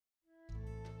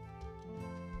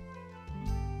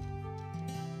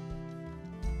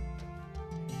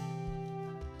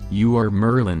You are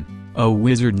Merlin, a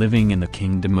wizard living in the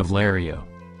kingdom of Lario.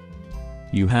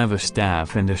 You have a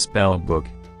staff and a spell book.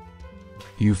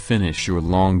 You finish your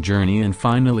long journey and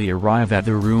finally arrive at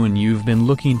the ruin you've been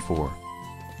looking for.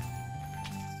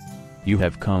 You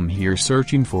have come here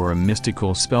searching for a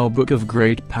mystical spellbook of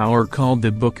great power called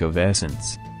the Book of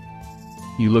Essence.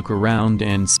 You look around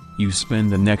and you spend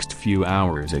the next few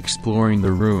hours exploring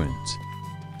the ruins.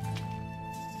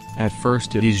 At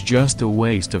first it is just a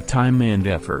waste of time and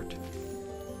effort.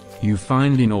 You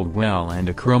find an old well and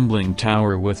a crumbling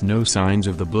tower with no signs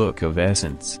of the Book of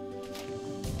Essence.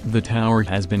 The tower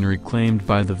has been reclaimed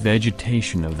by the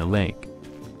vegetation of the lake.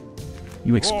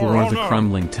 You explore the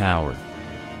crumbling tower.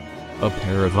 A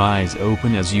pair of eyes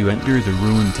open as you enter the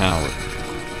ruined tower.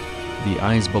 The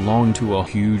eyes belong to a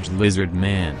huge lizard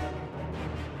man.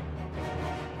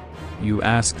 You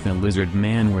ask the lizard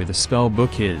man where the spell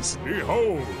book is.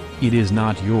 Behold! It is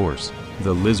not yours,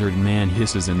 the lizard man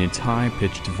hisses in its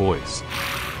high-pitched voice.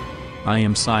 I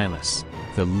am Silas,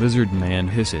 the lizard man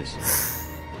hisses.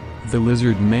 The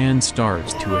lizard man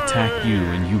starts to attack you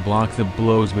and you block the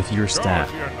blows with your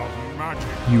staff.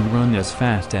 You run as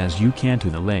fast as you can to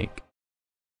the lake.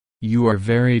 You are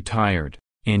very tired,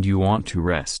 and you want to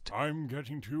rest. I'm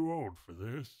getting too old for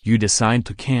this. You decide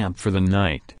to camp for the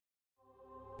night.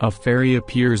 A fairy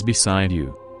appears beside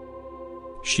you.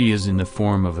 She is in the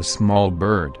form of a small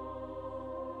bird.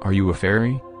 Are you a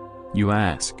fairy? You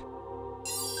ask.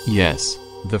 Yes,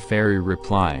 the fairy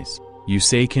replies. You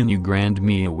say, can you grant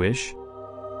me a wish?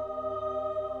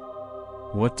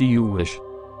 What do you wish?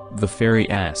 The fairy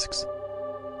asks.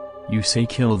 You say,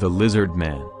 kill the lizard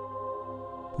man.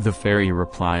 The fairy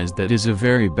replies, that is a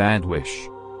very bad wish.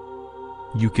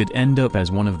 You could end up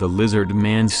as one of the lizard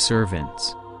man's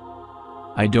servants.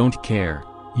 I don't care,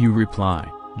 you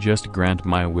reply, just grant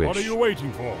my wish. What are you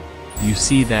waiting for? You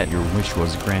see that your wish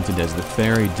was granted as the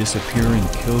fairy disappears and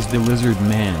kills the lizard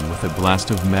man with a blast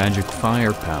of magic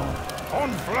firepower.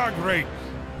 Conflagrate!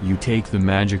 You take the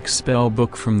magic spell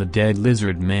book from the dead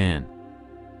lizard man.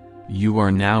 You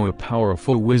are now a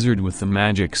powerful wizard with the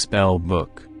magic spell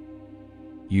book.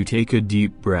 You take a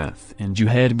deep breath and you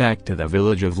head back to the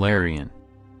village of Larian.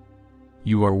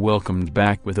 You are welcomed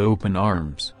back with open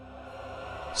arms.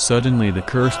 Suddenly the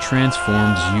curse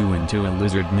transforms you into a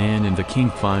lizard man and the king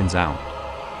finds out.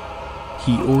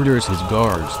 He orders his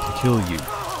guards to kill you.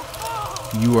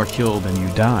 You are killed and you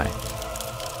die.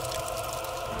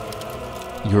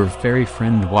 Your fairy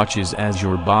friend watches as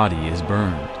your body is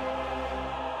burned.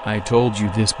 I told you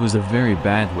this was a very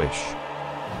bad wish.